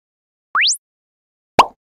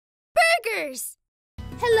Stalkers!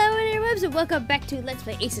 Hello interwebs and welcome back to Let's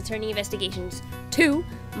Play Ace Attorney Investigations 2.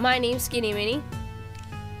 My name's SkiniMini.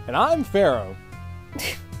 And I'm Pharaoh.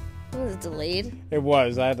 Was it delayed? It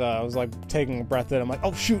was. I was like taking a breath in. I'm like,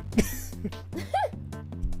 oh shoot.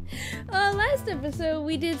 Last episode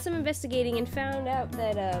we did some investigating and found out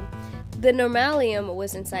that the normalium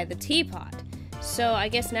was inside the teapot. So I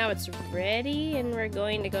guess now it's ready and we're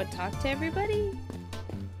going to go talk to everybody?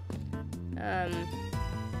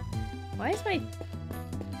 Why is my...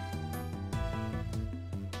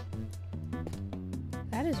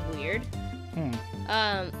 That is weird.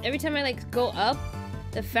 Every time I like go up,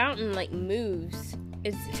 the fountain like moves.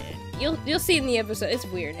 It's you'll see in the episode. It's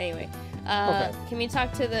weird. Anyway, okay. Can we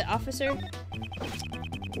talk to the officer?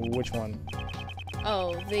 Which one?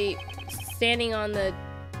 Oh, the standing on the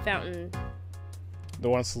fountain. The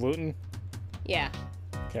one saluting? Yeah.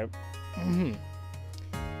 Okay.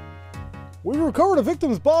 We recovered a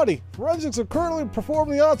victim's body. Forensics are currently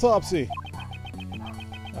performing the autopsy.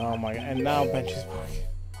 Oh my god! And now Benchy's back.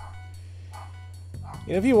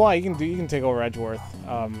 And if you want, you can take over Edgeworth.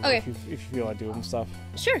 Okay. If you feel like doing stuff.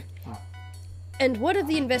 Sure. And what of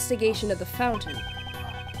the investigation of the fountain?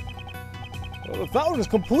 Well, the fountain is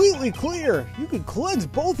completely clear. You can cleanse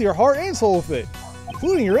both your heart and soul with it,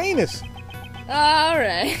 including your anus. All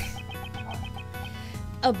right.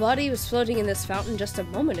 A body was floating in this fountain just a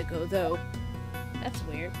moment ago, though. That's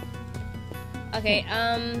weird. Okay,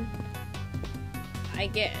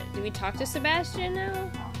 do we talk to Sebastian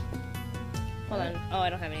now? Hold on. Oh,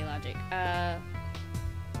 I don't have any logic.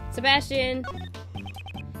 Sebastian!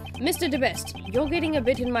 Mr. DeBest, you're getting a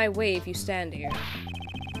bit in my way if you stand here.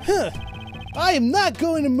 Huh. I am not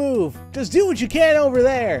going to move. Just do what you can over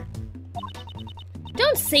there.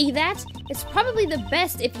 Don't say that! It's probably the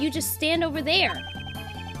best if you just stand over there.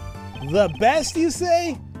 The best, you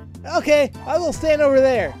say? Okay, I will stand over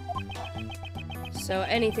there. So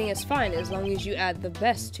anything is fine as long as you add the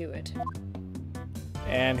best to it.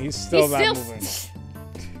 And he's still not moving.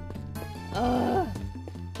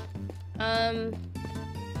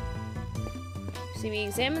 See, we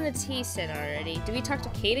examined the tea set already. Do we talk to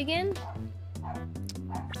Kate again?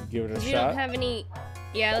 Give it a shot. We don't have any...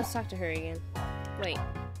 Yeah, let's talk to her again. Wait.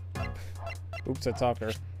 Oops, I talked to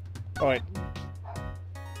her. Oh, wait.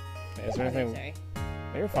 Is there anything... Sorry.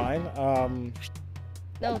 You're fine.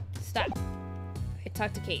 No, stop. I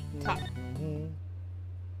talked to Kate. Talk.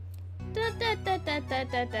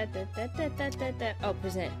 Oh,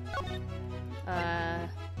 present.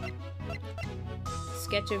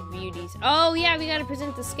 Sketch of beauties. Oh, yeah, we gotta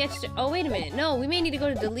present the sketch to... Oh, wait a minute. No, we may need to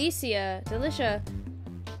go to Delicia,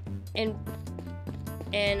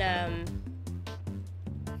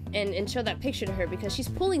 and show that picture to her because she's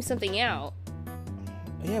pulling something out.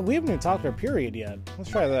 Yeah, we haven't even talked to her period yet.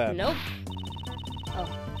 Let's try that. Nope. Oh.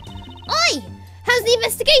 Oi! How's the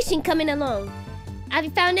investigation coming along? Have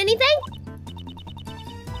you found anything?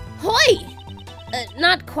 Hoi!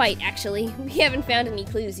 Not quite, actually. We haven't found any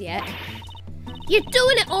clues yet. You're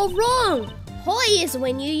doing it all wrong! Hoi is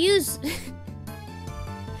when you use...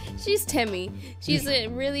 She's Temmie. She's a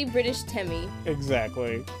really British Temmie.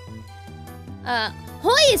 Exactly.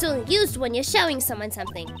 Hoi is only used when you're showing someone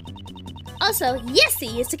something. Also,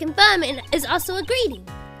 yesy is to confirm and is also a greeting.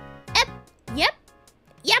 Yep.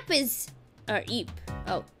 Yep is... Or eep.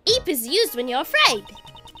 Oh, eep is used when you're afraid.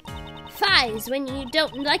 Fi is when you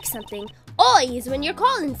don't like something. Oi is when you're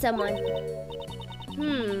calling someone.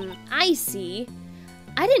 I see.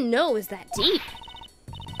 I didn't know it was that deep.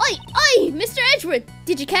 Oi, Mr. Edgeworth,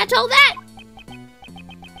 did you catch all that?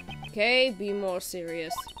 Okay, be more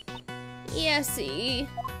serious. Yesy.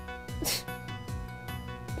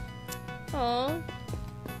 Oh,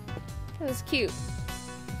 that was cute.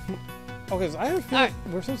 Okay, so I have a feeling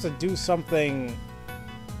we're supposed to do something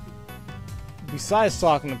besides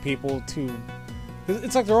talking to people to...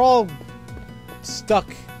 It's like they're all stuck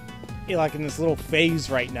in this little phase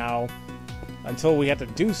right now until we have to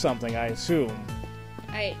do something, I assume.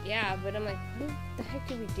 Yeah, but I'm like, what the heck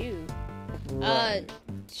do we do? Right.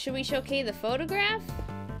 Should we show Kay the photograph?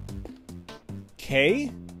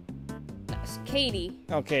 Kay? No, it's Katie.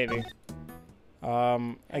 Oh, Katie.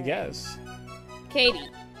 I guess. Katie.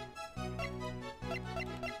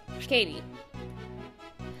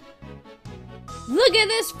 Look at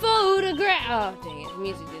this photograph! Oh, dang it. The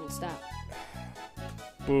music didn't stop.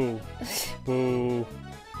 Boo. Boo.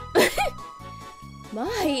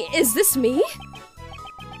 My, is this me?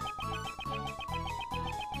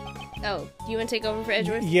 Oh, do you want to take over for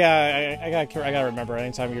Edgeworth? Yeah, I gotta remember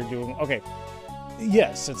anytime you're doing... Okay.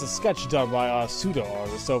 Yes, it's a sketch done by a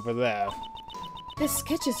pseudo-artist over there. This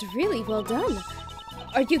sketch is really well done.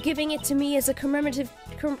 Are you giving it to me as a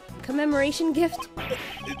commemoration gift?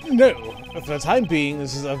 No. For the time being,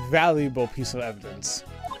 this is a valuable piece of evidence.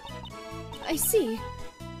 I see.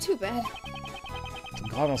 Too bad. To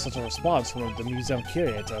garner such a response from the museum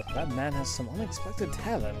curator, that man has some unexpected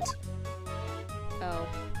talent. Oh.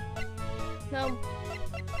 No.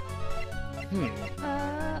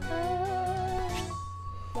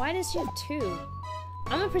 Why does she have two?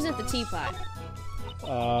 I'm gonna present the teapot.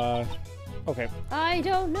 Okay. I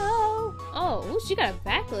don't know. Oh, ooh, she got a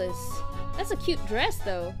backless. That's a cute dress,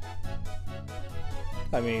 though.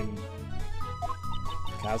 I mean,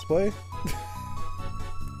 cosplay?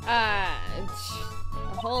 A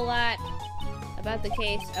whole lot about the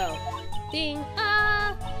case. Oh. Ding.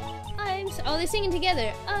 Oh, they're singing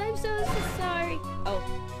together. I'm so sorry. Oh.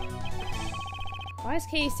 Why is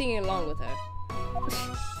Katie singing along with her?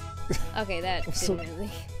 Okay, that didn't really.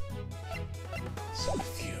 So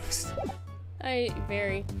confused.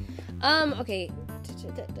 Very. Okay.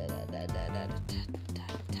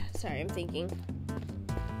 Sorry, I'm thinking.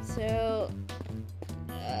 So,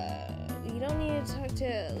 you don't need to talk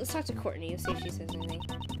to. Let's talk to Courtney and see if she says anything.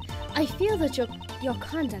 I feel that your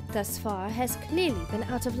conduct thus far has clearly been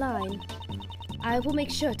out of line. I will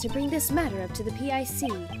make sure to bring this matter up to the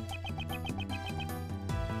PIC.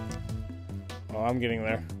 Oh, I'm getting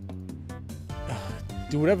there.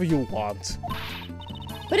 Do whatever you want.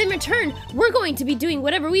 But in return, we're going to be doing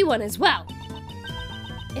whatever we want as well.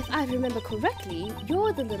 If I remember correctly,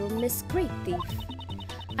 you're the little Miss Great Thief.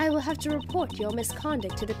 I will have to report your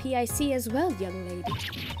misconduct to the PIC as well, young lady.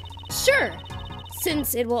 Sure,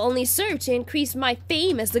 since it will only serve to increase my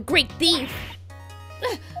fame as the Great Thief.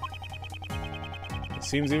 It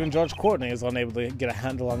seems even Judge Courtney is unable to get a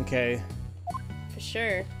handle on Kay. For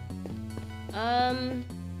sure.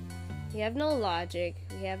 We have no logic.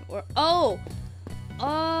 We have, oh,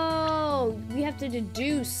 we have to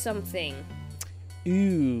deduce something.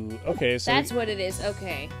 Ooh, okay, so... That's what it is,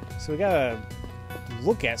 okay. So we gotta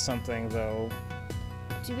look at something, though.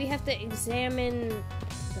 Do we have to examine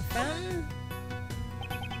the fountain?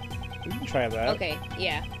 We can try that. Okay,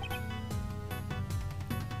 yeah.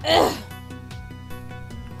 Ugh.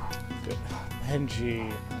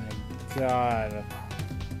 Benji, my god.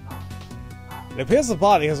 It appears the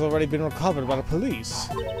body has already been recovered by the police.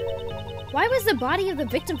 Why was the body of the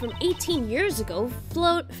victim from 18 years ago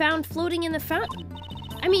found floating in the fountain?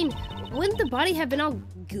 I mean, wouldn't the body have been all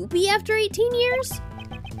goopy after 18 years?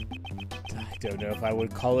 I don't know if I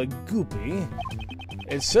would call it goopy.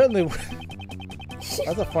 It certainly would.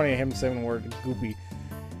 That's funny him saying the word goopy.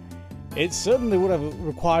 It certainly would have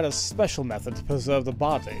required a special method to preserve the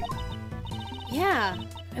body. Yeah,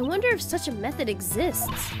 I wonder if such a method exists.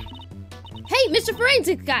 Hey, Mr.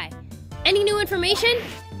 Forensic Guy! Any new information?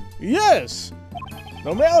 Yes!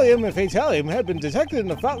 Mammalium and Fatalium had been detected in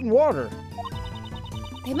the fountain water.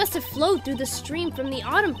 They must have flowed through the stream from the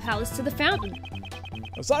Autumn Palace to the fountain.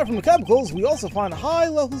 Aside from the chemicals, we also find high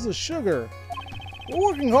levels of sugar.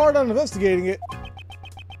 We're working hard on investigating it.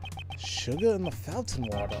 Sugar in the fountain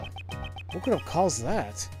water? What could have caused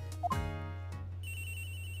that?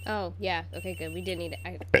 Oh, yeah. Okay, good. We did need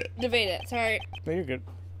to debate it. Sorry. No, you're good.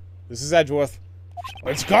 This is Edgeworth.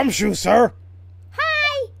 It's Gumshoe, sir!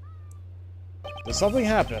 Hi! Did something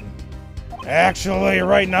happen? Actually,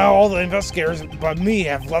 right now, all the investigators but me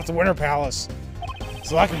have left the Winter Palace.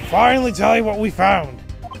 So I can finally tell you what we found.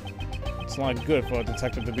 It's not good for a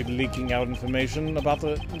detective to be leaking out information about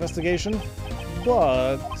the investigation,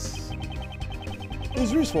 but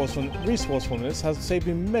his resourcefulness has saved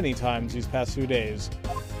me many times these past few days.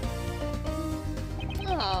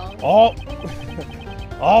 Oh.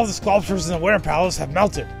 All the sculptures in the Winter Palace have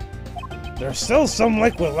melted. There's still some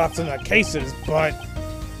liquid left in the cases, but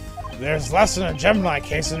there's less in a Gemini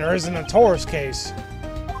case than there is in a Taurus case.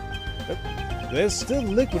 There's still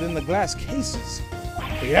liquid in the glass cases.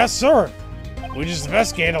 Yes, sir. We just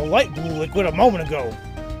investigated a light blue liquid a moment ago.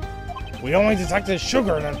 We only detected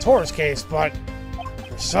sugar in a Taurus case, but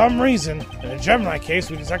for some reason, in a Gemini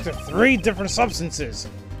case, we detected 3 different substances.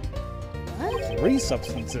 What? 3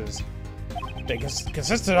 substances. They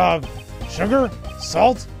consisted of sugar,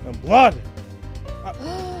 salt, and blood.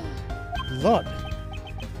 Blood.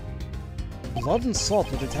 Blood and salt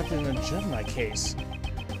were detected in a Gemini case.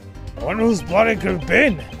 I wonder whose blood it could have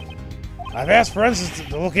been. I've asked forensics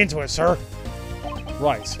to look into it, sir.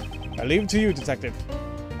 Right. I leave it to you, Detective.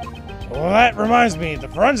 Well, that reminds me. The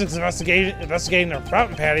forensics investigating the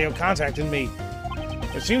fountain patio contacted me.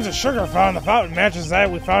 It seems the sugar found in the fountain matches that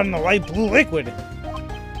we found in the light blue liquid.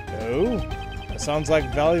 Oh, that sounds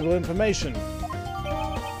like valuable information.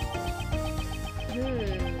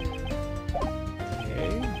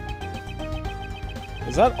 Okay.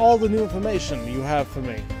 Is that all the new information you have for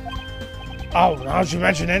me? Oh, now that you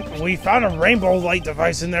mention it, we found a rainbow light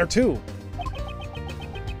device in there too.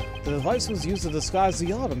 The device was used to disguise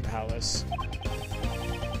the Autumn Palace.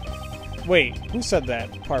 Wait, who said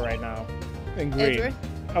that part right now? In green. Edward.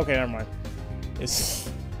 Okay, never mind. It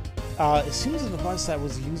seems the device that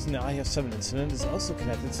was used in the IF-7 incident is also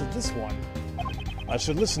connected to this one. I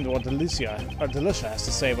should listen to what Delicia has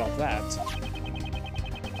to say about that.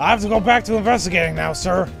 I have to go back to investigating now,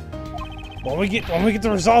 sir. When we get the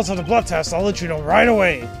results of the blood test, I'll let you know right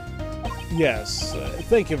away. Yes,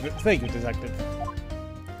 thank you, Detective.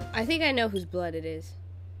 I think I know whose blood it is.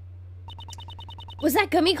 Was that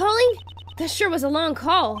Gummy calling? That sure was a long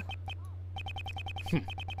call.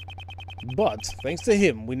 But, thanks to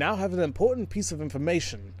him, we now have an important piece of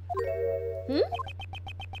information.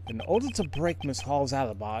 In order to break Miss Hall's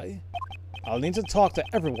alibi, I'll need to talk to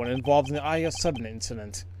everyone involved in the IS-7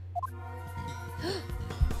 incident.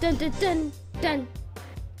 Dun dun dun dun.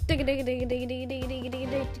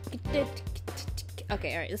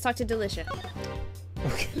 Okay, alright, let's talk to Delicia.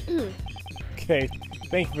 Okay. Okay,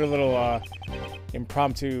 thank you for a little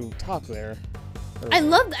impromptu talk there. I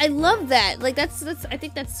love that. Like that's I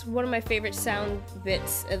think that's one of my favorite sound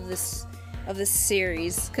bits of this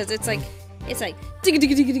series, because it's like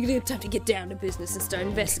time to get down to business and start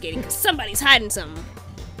investigating because somebody's hiding something.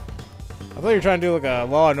 I thought you were trying to do like a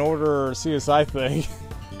Law and Order or CSI thing.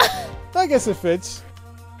 I guess it fits.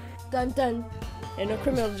 Dun dun. And no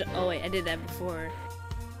criminal. Oh wait, I did that before.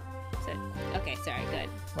 So, okay, sorry, good.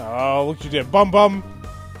 Oh, look what you did, bum bum.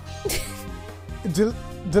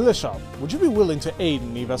 Delicia, would you be willing to aid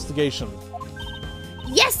in the investigation?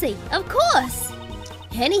 Yesy, of course.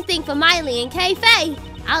 Anything for Miley and Kay-Faye.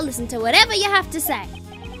 I'll listen to whatever you have to say.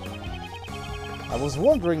 I was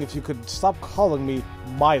wondering if you could stop calling me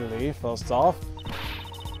Miley, first off.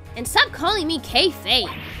 And stop calling me Kay-Faye.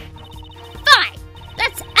 Fine!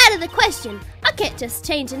 That's out of the question. I can't just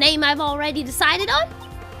change a name I've already decided on.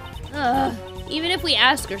 Even if we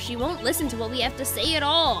ask her, she won't listen to what we have to say at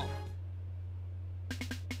all.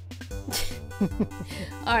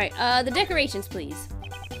 Alright, the decorations, please.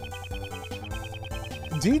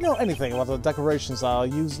 Do you know anything about the decorations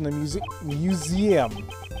used in the museum?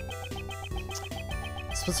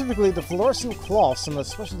 Specifically, the fluorescent cloths and a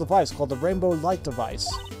special device called the Rainbow Light Device.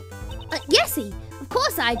 Yesy, of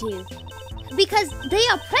course I do. Because they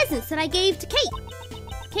are presents that I gave to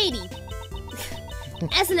Katie.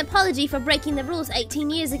 As an apology for breaking the rules 18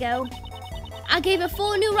 years ago. I gave her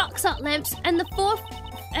 4 new rock salt lamps and the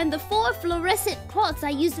 4 fluorescent cloths I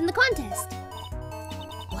used in the contest.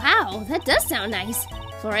 Wow, that does sound nice.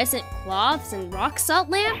 Fluorescent cloths and rock salt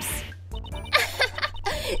lamps?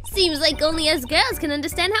 Seems like only us girls can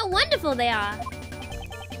understand how wonderful they are.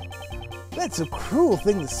 That's a cruel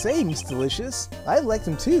thing to say, Miss Delicious. I like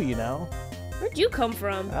them too, you know. Where'd you come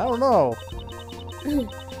from? I don't know.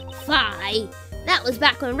 Fie. That was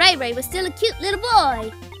back when Ray Ray was still a cute little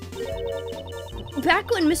boy. Back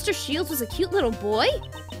when Mr. Shields was a cute little boy?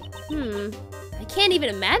 I can't even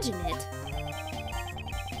imagine it.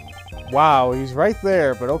 Wow, he's right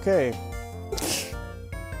there, but okay.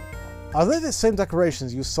 Are they the same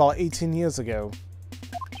decorations you saw 18 years ago?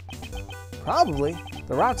 Probably.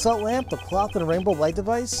 The rock salt lamp, the cloth, and the rainbow light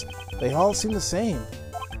device, they all seem the same.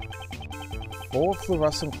 4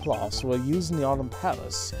 fluorescent cloths were used in the Autumn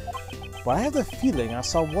Palace, but I have the feeling I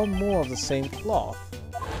saw one more of the same cloth.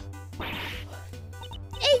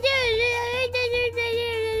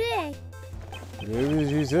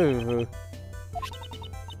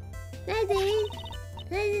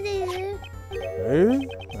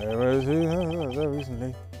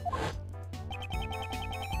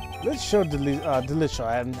 Let's show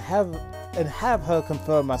Delicia and have her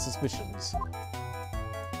confirm my suspicions.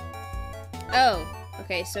 Oh,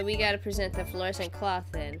 okay, so we gotta present the fluorescent cloth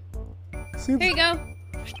then. Here you go.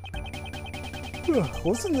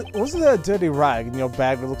 Wasn't there a dirty rag in your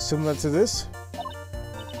bag that looks similar to this?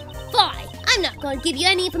 Fie! I'm not gonna give you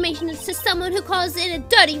any information to someone who calls it a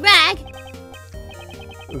dirty rag.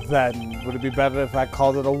 Then, would it be better if I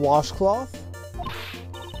called it a washcloth?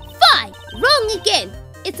 Fie! Wrong again!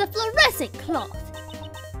 It's a fluorescent cloth.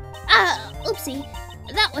 Oopsie.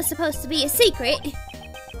 That was supposed to be a secret.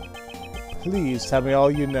 Please tell me all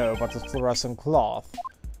you know about the fluorescent cloth.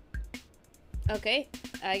 Okay,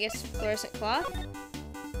 I guess fluorescent cloth?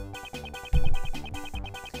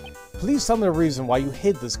 Please tell me the reason why you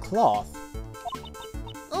hid this cloth.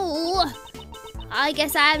 Oh, I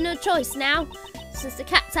guess I have no choice now, since the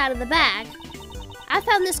cat's out of the bag. I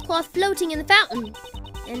found this cloth floating in the fountain,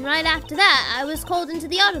 and right after that, I was called into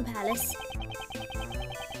the Autumn Palace.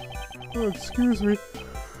 Oh, excuse me.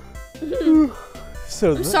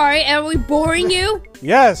 So I'm sorry, are we boring you?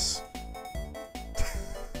 Yes.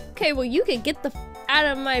 Okay, well you can get the out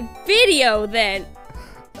of my video then.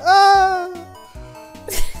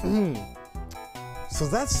 So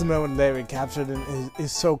that's the moment Larry captured in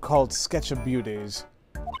his so-called sketch of beauties.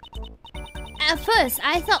 At first,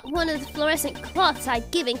 I thought one of the fluorescent cloths I'd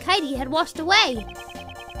given Katie had washed away.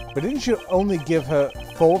 But didn't you only give her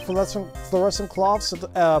 4 fluorescent cloths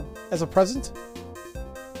as a present?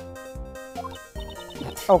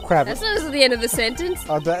 Oh crap! That's not the end of the sentence.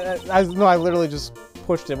 No, I literally just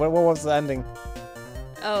pushed it. What was the ending?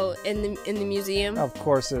 Oh, in the museum. Of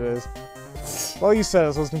course it is. Well, you said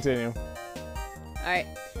it, so let's continue. All right.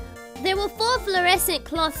 There were 4 fluorescent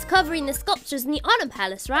cloths covering the sculptures in the Autumn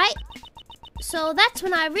Palace, right? So that's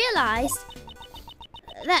when I realized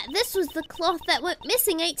that this was the cloth that went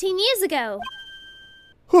missing 18 years ago.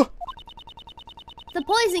 Huh. The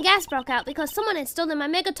poison gas broke out because someone had stolen my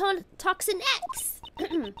Megatoxin X.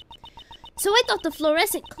 So I thought the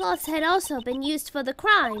fluorescent cloths had also been used for the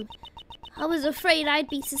crime. I was afraid I'd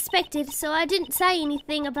be suspected, so I didn't say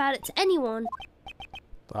anything about it to anyone.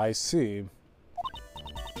 I see.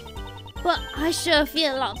 But I sure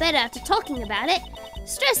feel a lot better after talking about it.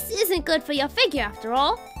 Stress isn't good for your figure after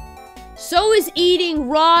all. So is eating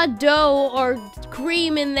raw dough or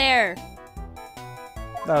cream in there.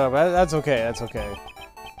 No, that's okay, that's okay.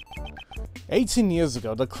 18 years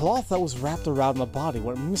ago, the cloth that was wrapped around the body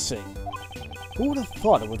went missing. Who would have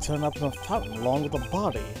thought it would turn up in a fountain along with the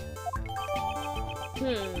body?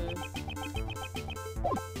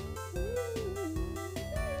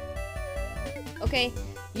 Okay,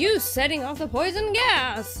 you setting off the poison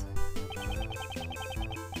gas.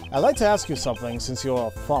 I'd like to ask you something, since you're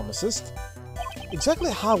a pharmacist.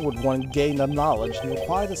 Exactly how would one gain the knowledge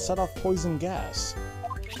required to set off poison gas?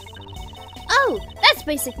 Oh, that's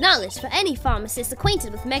basic knowledge for any pharmacist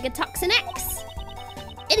acquainted with Megatoxin X.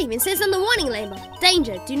 It even says on the warning label,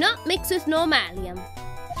 danger, do not mix with normalium.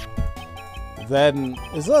 Then,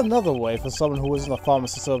 is there another way for someone who isn't a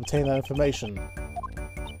pharmacist to obtain that information?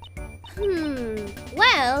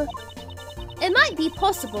 Well, it might be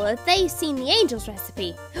possible if they've seen the Angel's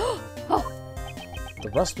recipe. Oh. The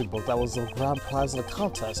recipe book that was the grand prize of the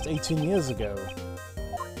contest 18 years ago.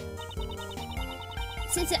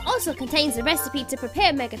 Since it also contains the recipe to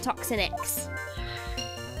prepare Megatoxin X.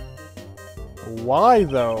 Why,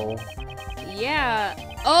 though? Yeah.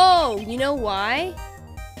 Oh, you know why?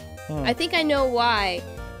 I think I know why.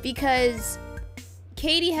 Because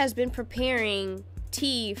Katie has been preparing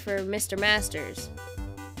tea for Mr. Masters.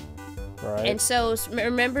 Right. And so,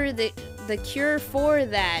 remember the cure for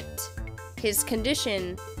that, his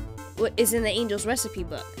condition, is in the Angel's recipe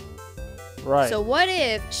book. Right. So what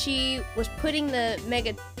if she was putting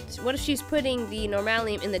what if she's putting the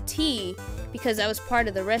normalium in the tea because that was part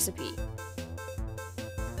of the recipe?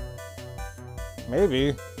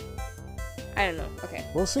 Maybe. I don't know. Okay.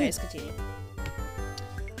 We'll see. Let's continue.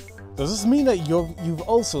 Does this mean that you've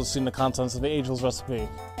also seen the contents of the Angel's recipe?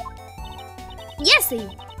 Yesy!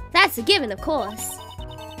 That's a given, of course.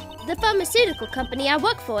 The pharmaceutical company I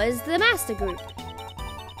work for is the Master Group.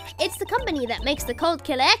 It's the company that makes the Cold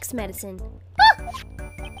Killer X medicine. Ah!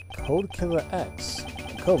 Cold Killer X?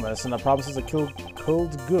 Cold medicine that promises to kill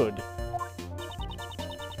cold good.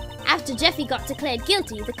 After Jeffy got declared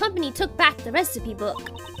guilty, the company took back the recipe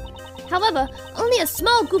book. However, only a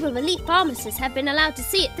small group of elite pharmacists have been allowed to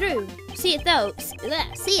see it through. See it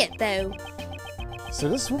though. So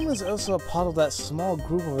this woman is also a part of that small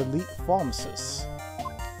group of elite pharmacists.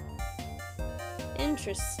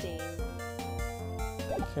 Interesting.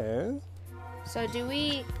 Okay. So do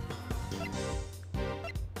we...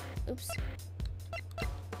 Oops.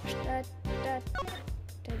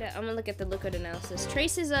 I'm gonna look at the liquid analysis.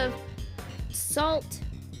 Traces of salt,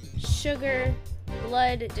 sugar,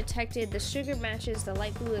 blood detected. The sugar matches the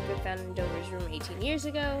light blue liquid found in Dover's room 18 years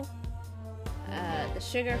ago. The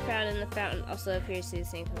sugar found in the fountain also appears to be the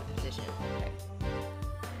same composition.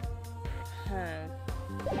 Okay.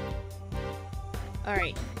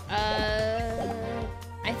 Alright.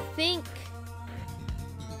 I think...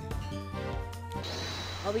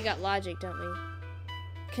 Oh, we got logic, don't we?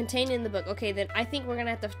 Contained in the book. Okay, then I think we're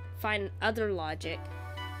gonna have to find other logic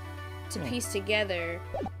to piece together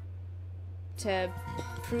to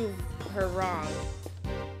prove her wrong.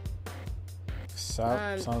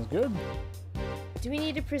 Sounds good. Do we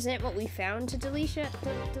need to present what we found to Delisha?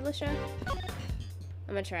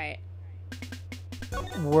 I'm gonna try it.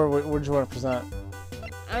 Where'd you want to present?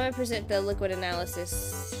 I'm gonna present the liquid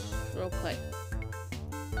analysis real quick.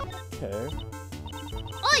 Okay.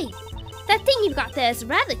 Oi! That thing you've got there is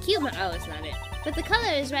rather cute. Oh, it's not it. But the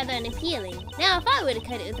color is rather unappealing. Now, if I were to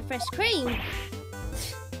cut it with a fresh cream...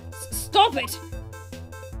 stop it!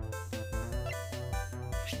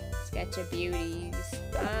 Sketch of beauties.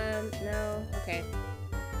 No. Okay.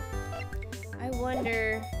 I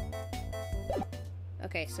wonder...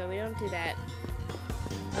 Okay, so we don't do that.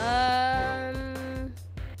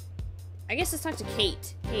 I guess let's talk to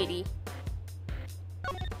Kate. Katie.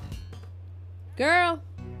 Girl!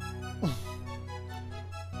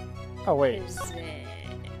 Oh, wait. Is it...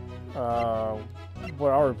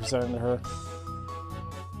 What are we presenting to her?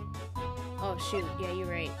 Oh, shoot. Yeah, you're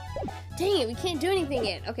right. Dang it, we can't do anything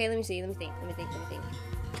yet. Okay, let me see. Let me think.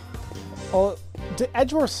 Well,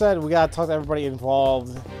 Edgeworth said we gotta talk to everybody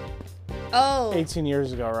involved Oh. 18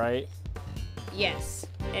 years ago, right? Yes.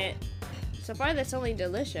 And so far, that's only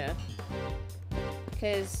Delicia.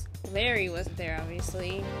 Because Larry wasn't there,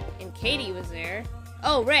 obviously. And Katie was there.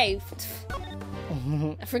 Oh, Ray.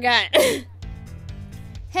 I forgot.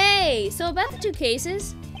 Hey, so about the 2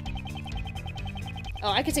 cases. Oh,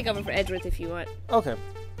 I can take over for Edgeworth if you want. Okay.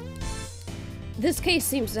 This case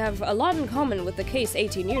seems to have a lot in common with the case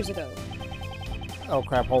 18 years ago. Oh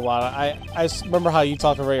crap, hold on. I remember how you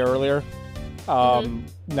talked to Ray earlier.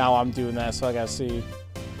 Now I'm doing that, so I gotta see.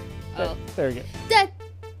 Oh. There you go.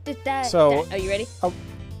 So, are you ready?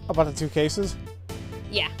 About the 2 cases?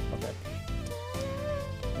 Yeah. Okay.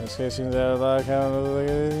 This case seems I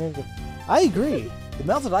agree. The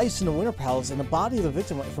melted ice in the Winter Palace and the body of the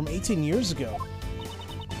victim from 18 years ago.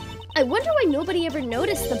 I wonder why nobody ever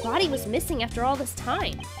noticed the body was missing after all this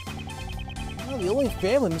time. Well, the only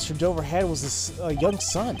family Mr. Dover had was his young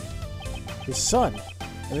son. His son,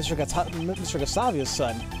 and Mr. Gustavia's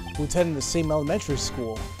son, who attended the same elementary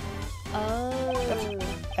school. Oh.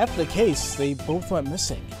 After the case, they both went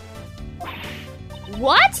missing.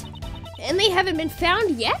 What? And they haven't been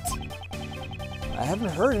found yet? I haven't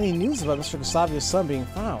heard any news about Mr. Gustavia's son being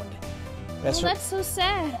found. That's so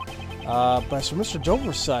sad. But as for Mr.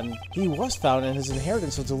 Dover's son, he was found and his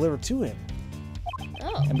inheritance was delivered to him.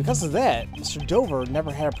 Oh. And because of that, Mr. Dover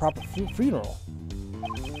never had a proper funeral.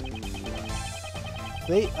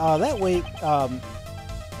 That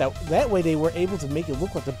way they were able to make it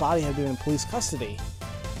look like the body had been in police custody.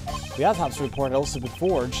 The autopsy report had also been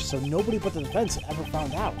forged, so nobody but the defense ever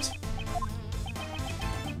found out.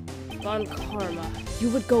 Von Karma, you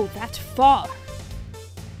would go that far.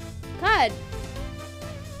 God.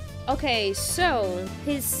 Okay, so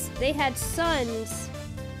they had sons,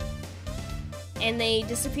 and they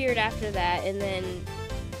disappeared after that, and then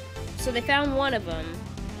so they found one of them.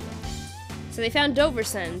 So they found Dover's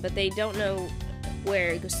son, but they don't know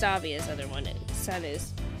where Gustavia's son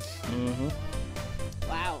is. Mm-hmm.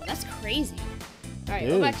 Wow, that's crazy. All right,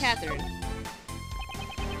 It what about is. Catherine?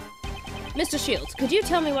 Mr. Shields, could you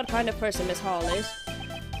tell me what kind of person Miss Hall is?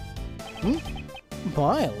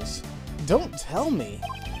 Miles, don't tell me.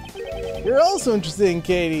 You're also interested in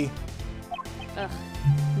Katie. Ugh,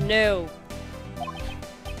 no.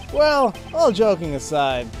 Well, all joking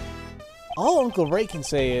aside, all Uncle Ray can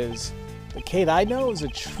say is, the Kate I know is a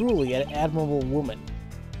truly admirable woman.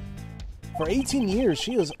 For 18 years,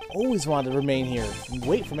 she has always wanted to remain here and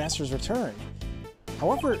wait for Master's return.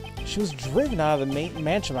 However, she was driven out of the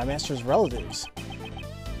mansion by Master's relatives.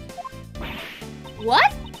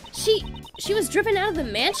 What? She was driven out of the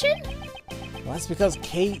mansion? Well, that's because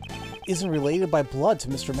Kate isn't related by blood to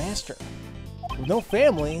Mr. Master. With no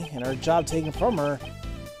family and her job taken from her,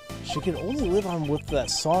 she could only live on with that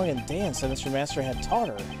song and dance that Mr. Master had taught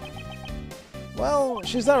her. Well,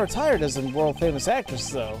 she's not retired as a world-famous actress,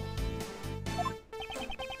 though.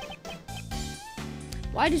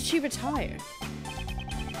 Why did she retire?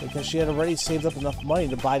 Because she had already saved up enough money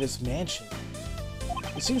to buy this mansion.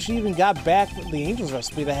 It seems she even got back the Angel's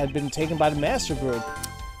recipe that had been taken by the Master Group.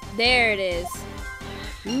 There it is.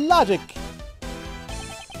 Logic!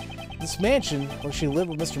 This mansion, where she lived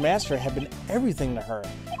with Mr. Master, had been everything to her.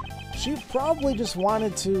 She probably just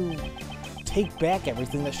wanted to take back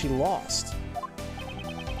everything that she lost.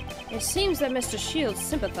 It seems that Mr. Shields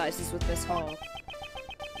sympathizes with Miss Hall.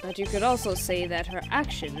 But you could also say that her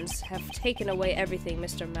actions have taken away everything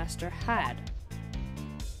Mr. Master had.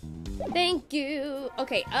 Thank you.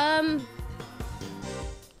 Okay,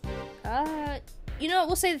 you know what?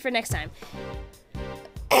 We'll save it for next time.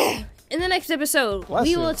 In the next episode,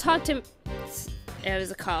 we will talk to... It was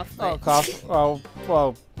a cough. Oh, cough. Oh,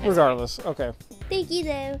 well, regardless. Okay. Thank you,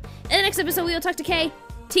 though. In the next episode, we will talk to K,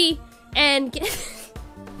 T, and...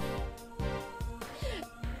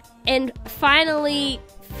 and finally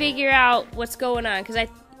figure out what's going on, because I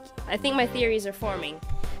think my theories are forming.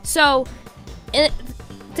 So,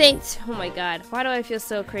 thanks. Oh my god, why do I feel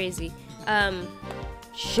so crazy?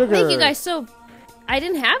 Sugar. Thank you guys so... I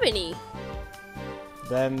didn't have any.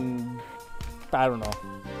 Then, I don't know.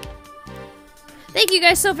 Thank you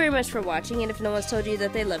guys so very much for watching, and if no one's told you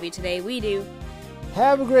that they love you today, we do.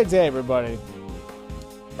 Have a great day, everybody.